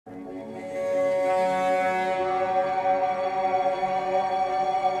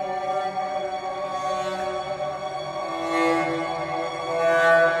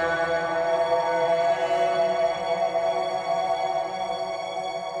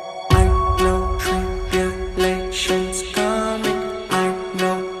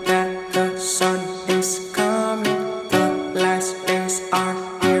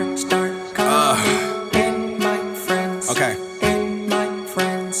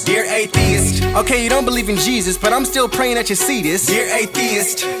atheist. Okay, you don't believe in Jesus, but I'm still praying that you see this. Dear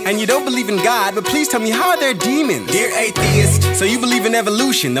atheist. And you don't believe in God, but please tell me, how are there demons? Dear atheist. So you believe in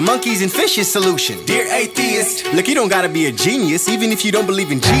evolution, the monkeys and fishes solution. Dear atheist. Look, you don't gotta be a genius, even if you don't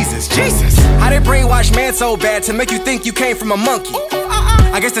believe in Jesus. Jesus! How they brainwash man so bad to make you think you came from a monkey?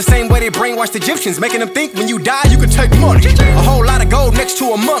 I guess the same way they brainwashed Egyptians, making them think when you die you could take money. A whole lot of gold next to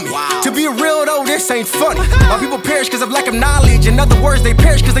a mummy. Wow. To be real though, this ain't funny. Why people perish because of lack of knowledge. In other words, they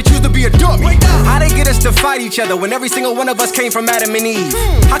perish because they choose to be a dummy. How they get us to fight each other when every single one of us came from Adam and Eve?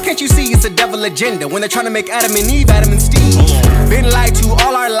 How can't you see it's a devil agenda when they're trying to make Adam and Eve Adam and Steve? Been lied to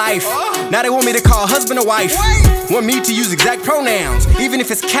all our life. Now they want me to call husband or wife. Want me to use exact pronouns, even if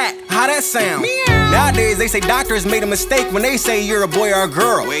it's cat. How that sound? Nowadays they say doctors made a mistake when they say you're a boy or a girl.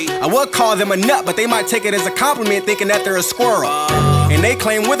 I would call them a nut, but they might take it as a compliment thinking that they're a squirrel. And they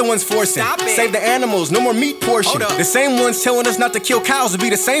claim we're the ones forcing. Save the animals, no more meat portion. The same ones telling us not to kill cows will be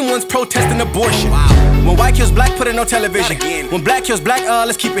the same ones protesting abortion. When white kills black, put it on television. When black kills black,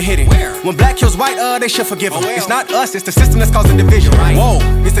 let's keep it hidden. When black kills white, they should forgive them. It's not us, it's the system that's causing division. Whoa,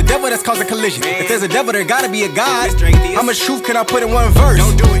 it's the devil that's causing collision. If there's a devil, there gotta be a God. How much truth can I put in one verse?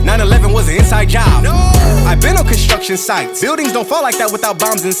 9/11 was an inside job. I've been on construction sites. Buildings don't fall like that without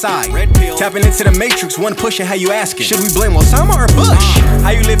bombs inside. Tapping into the matrix, one pushing, how you asking? Should we blame Osama or Bush? How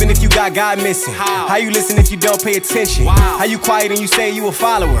you living if you got God missing? How you listen if you don't pay attention? How you quiet and you say you a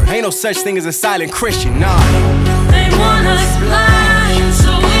follower? Ain't no such thing as a silent Christian, nah. They want us blind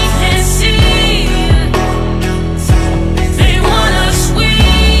so we can't see. They want us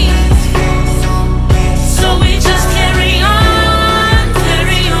weak so we just carry on,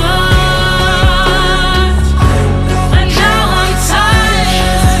 carry on. But now I'm tired,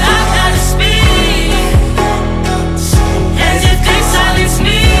 I gotta speak. And if they silence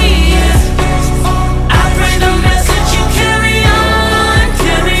me, I pray the message you carry on,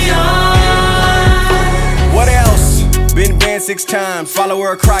 carry on. What else? Been banned 6 times,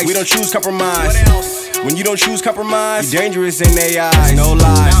 follower of Christ. We don't choose compromise. What else? When you don't choose compromise, you're dangerous in their eyes. No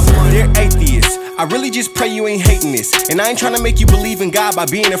lies. Dear atheists, I really just pray you ain't hating this. And I ain't trying to make you believe in God by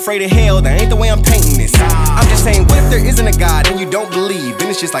being afraid of hell. That ain't the way I'm painting this. I'm just saying, what if there isn't a God and you don't believe? Then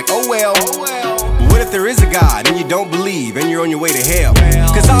it's just like, oh well. But what if there is a God and you don't believe and you're on your way to hell?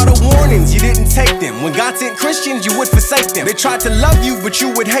 Cause all the warnings, you didn't take them. When God sent Christians, you would forsake them. They tried to love you, but you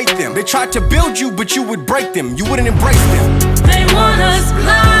would hate them. They tried to build you, but you would break them. You wouldn't embrace them. They want us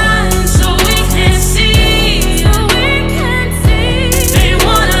blind.